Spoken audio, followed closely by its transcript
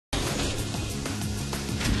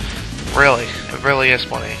Really, it really is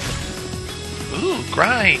funny. Ooh,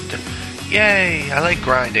 grind! Yay! I like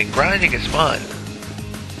grinding. Grinding is fun.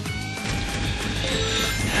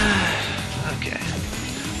 Okay.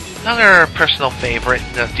 Another personal favorite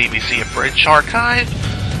in the DBC Abridged archive.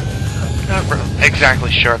 Not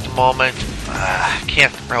exactly sure at the moment.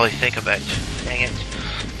 Can't really think of it. Dang it.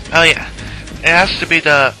 Oh yeah. It has to be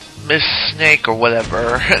the Miss Snake or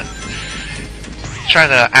whatever. Trying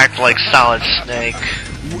to act like Solid Snake.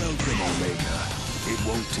 Welcome, Omega. It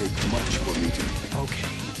won't take much for me to...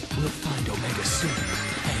 Okay, we'll find Omega soon.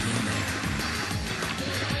 Hang in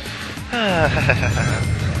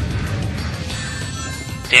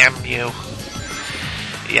there. Damn you.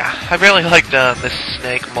 Yeah, I really like the Miss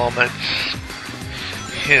Snake moments.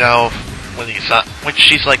 You know, when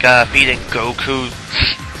she's like feeding Goku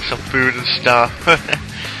some food and stuff.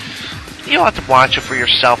 You'll have to watch it for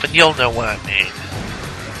yourself and you'll know what I mean.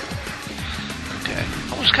 Okay,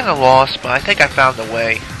 I was kind of lost, but I think I found a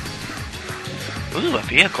way. Ooh, a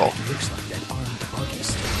vehicle. Looks like that armed buggy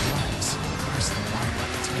still runs. Press the Y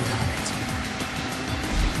button to get on it.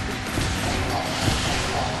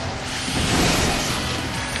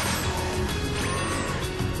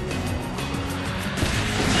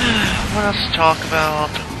 What else to talk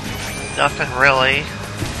about? Nothing really.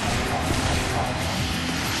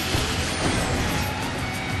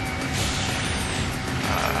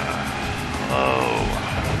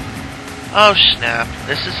 Oh snap,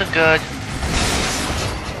 this isn't good.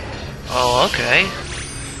 Oh, okay.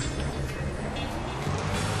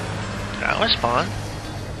 That was fun.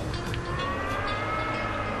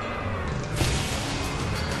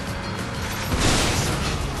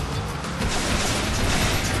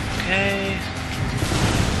 Okay.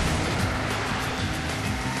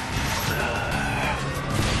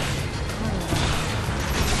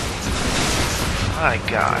 My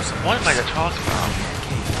God, what am I to talk about?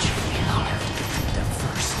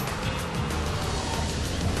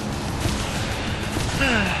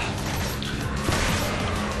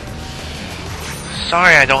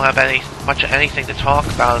 Sorry, I don't have much of anything to talk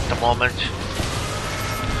about at the moment.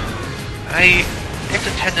 It's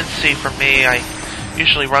a tendency for me. I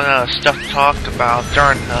usually run out of stuff to talk about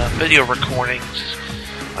during video recordings.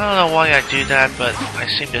 I don't know why I do that, but I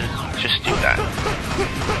seem to just do that.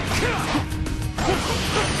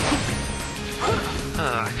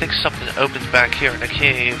 I think something opens back here in the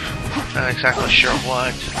cave. Not exactly sure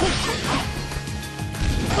what.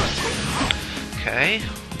 Okay.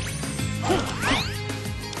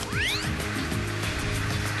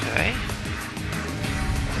 Okay.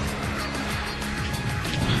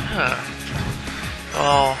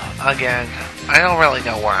 Well, again, I don't really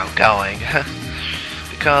know where I'm going.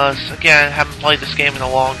 Because, again, I haven't played this game in a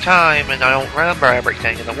long time, and I don't remember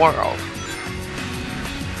everything in the world.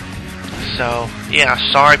 So, yeah,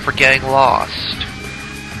 sorry for getting lost.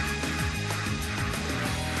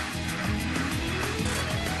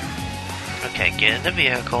 Okay, get in the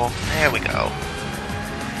vehicle. There we go.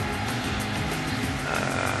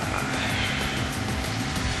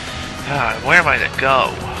 God, where am I to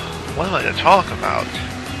go? What am I to talk about?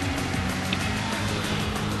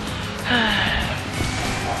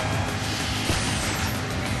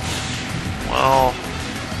 Well,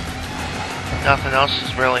 nothing else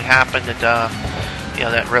has really happened that, you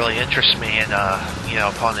know, that really interests me in, you know,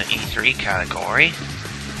 upon the E3 category.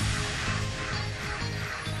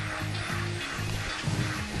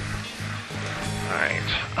 Alright,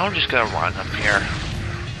 I'm just gonna run up here.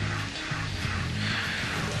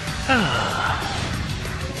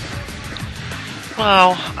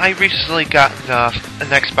 Well, I recently got an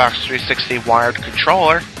Xbox 360 wired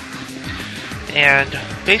controller, and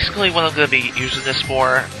basically what I'm going to be using this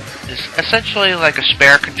for is essentially like a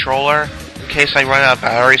spare controller in case I run out of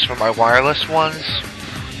batteries for my wireless ones,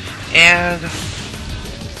 and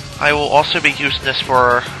I will also be using this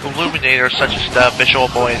for illuminators such as the Visual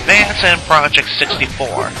Boy Advance and Project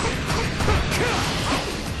 64.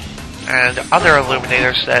 And other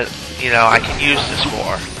illuminators that, you know, I can use this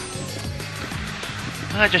for.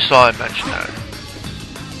 I just thought I'd mention that.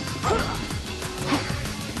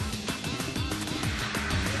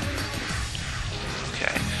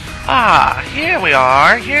 Okay. Ah, here we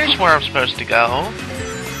are. Here's where I'm supposed to go.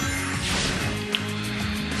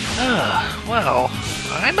 Well,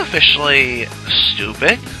 I'm officially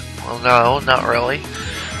stupid. Well, no, not really.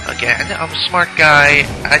 Again, I'm a smart guy.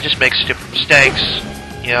 I just make stupid mistakes.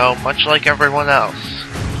 You know, much like everyone else.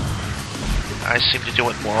 I seem to do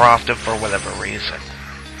it more often for whatever reason.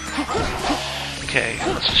 Okay,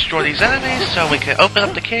 let's destroy these enemies so we can open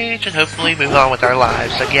up the cage and hopefully move on with our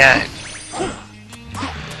lives again.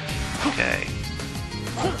 Okay.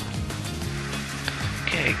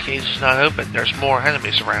 Okay, cage is not open. There's more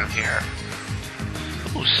enemies around here.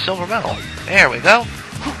 Ooh, silver medal. There we go.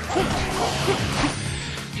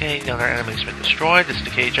 Okay, another enemy's been destroyed. Is the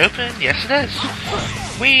cage open? Yes, it is.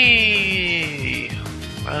 Whee!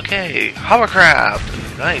 Okay,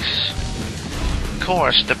 hovercraft. Nice. Of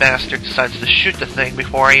course, the bastard decides to shoot the thing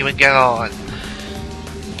before I even get on.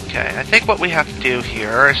 Okay, I think what we have to do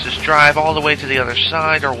here is just drive all the way to the other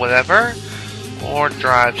side or whatever, or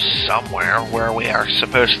drive somewhere where we are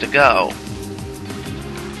supposed to go.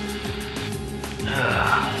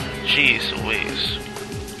 Jeez Louise.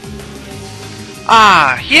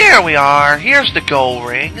 Ah, here we are! Here's the goal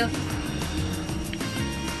ring!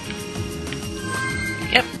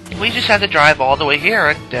 Yep, we just had to drive all the way here,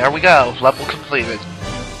 and there we go. Level completed.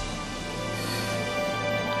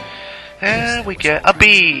 And we get a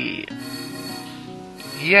bee!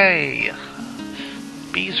 Yay!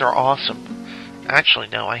 Bees are awesome. Actually,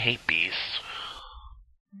 no, I hate bees.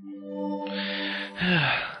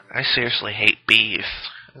 I seriously hate bees.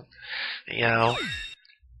 You know,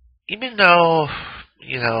 even though,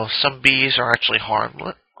 you know, some bees are actually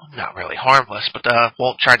harmless, not really harmless, but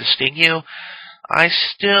won't try to sting you, I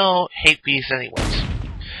still hate bees anyways.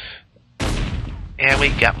 And we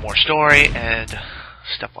got more story and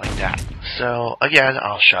stuff like that. So, again,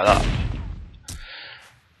 I'll shut up.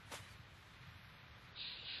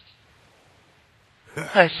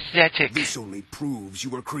 Pathetic. This only proves you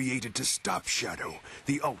were created to stop Shadow,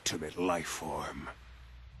 the ultimate life form.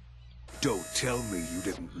 Don't tell me you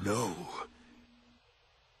didn't know.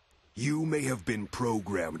 You may have been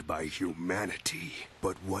programmed by humanity,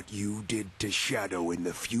 but what you did to Shadow in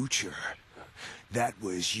the future, that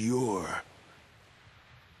was your...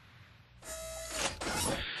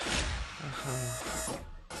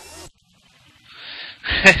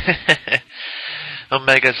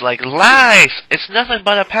 Omega's like, lies! It's nothing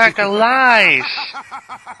but a pack of lies!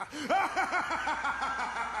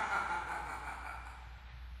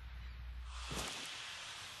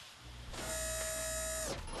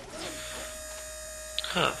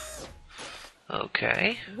 Huh.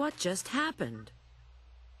 Okay. What just happened?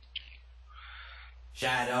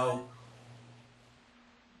 Shadow.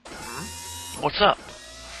 What's up?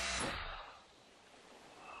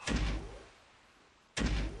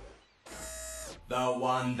 The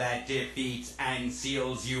one that defeats and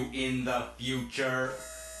seals you in the future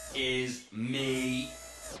is me.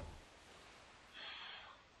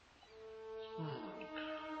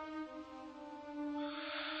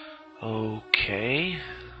 Okay.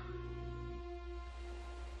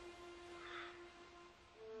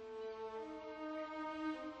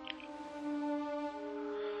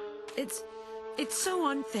 It's so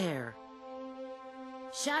unfair.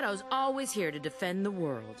 Shadow's always here to defend the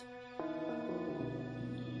world.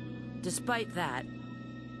 Despite that,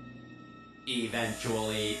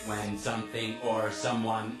 eventually, when something or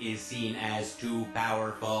someone is seen as too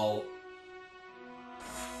powerful,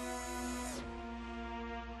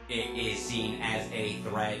 it is seen as a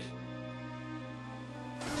threat.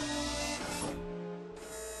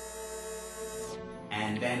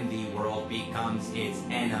 And then the world becomes its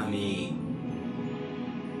enemy.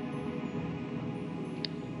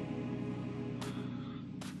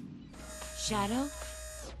 Shadow?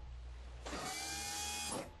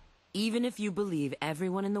 Even if you believe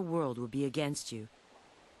everyone in the world will be against you,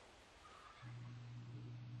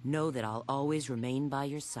 know that I'll always remain by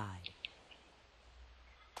your side.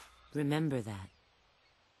 Remember that.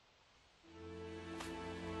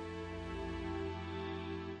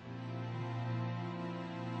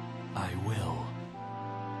 I will.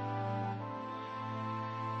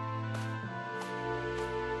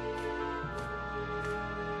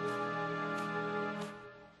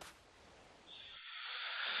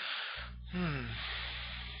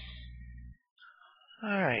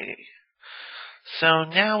 Alrighty. So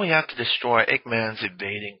now we have to destroy Eggman's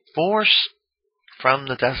invading force from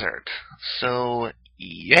the desert. So,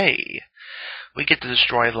 yay! We get to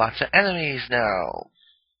destroy lots of enemies now.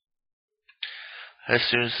 As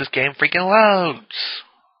soon as this game freaking loads.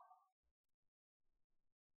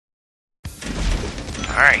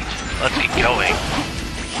 Alright, let's get going.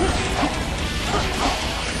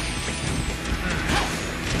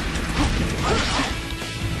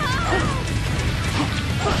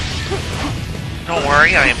 Don't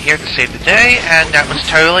worry, I am here to save the day, and that was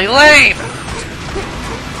totally lame!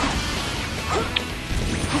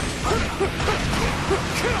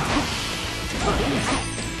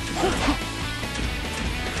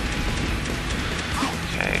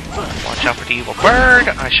 Okay, watch out for the evil bird.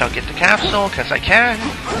 I shall get the capsule, because I can.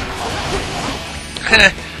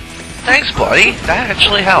 Thanks, buddy. That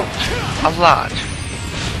actually helped. A lot.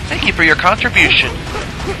 Thank you for your contribution.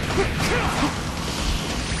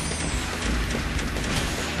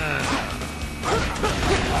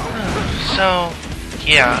 So,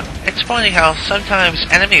 yeah, it's funny how sometimes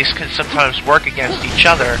enemies can sometimes work against each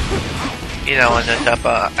other, you know, and end up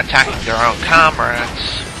attacking their own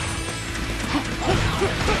comrades.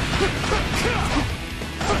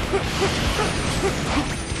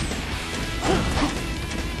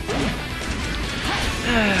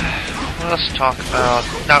 What else to talk about?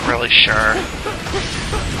 Not really sure.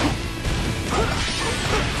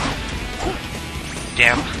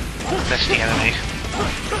 Damn, missed the enemy.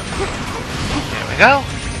 There we go.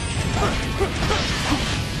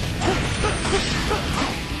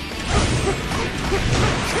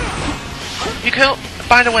 You can,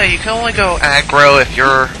 by the way, you can only go aggro if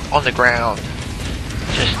you're on the ground.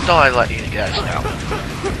 Just thought I'd let you guys know.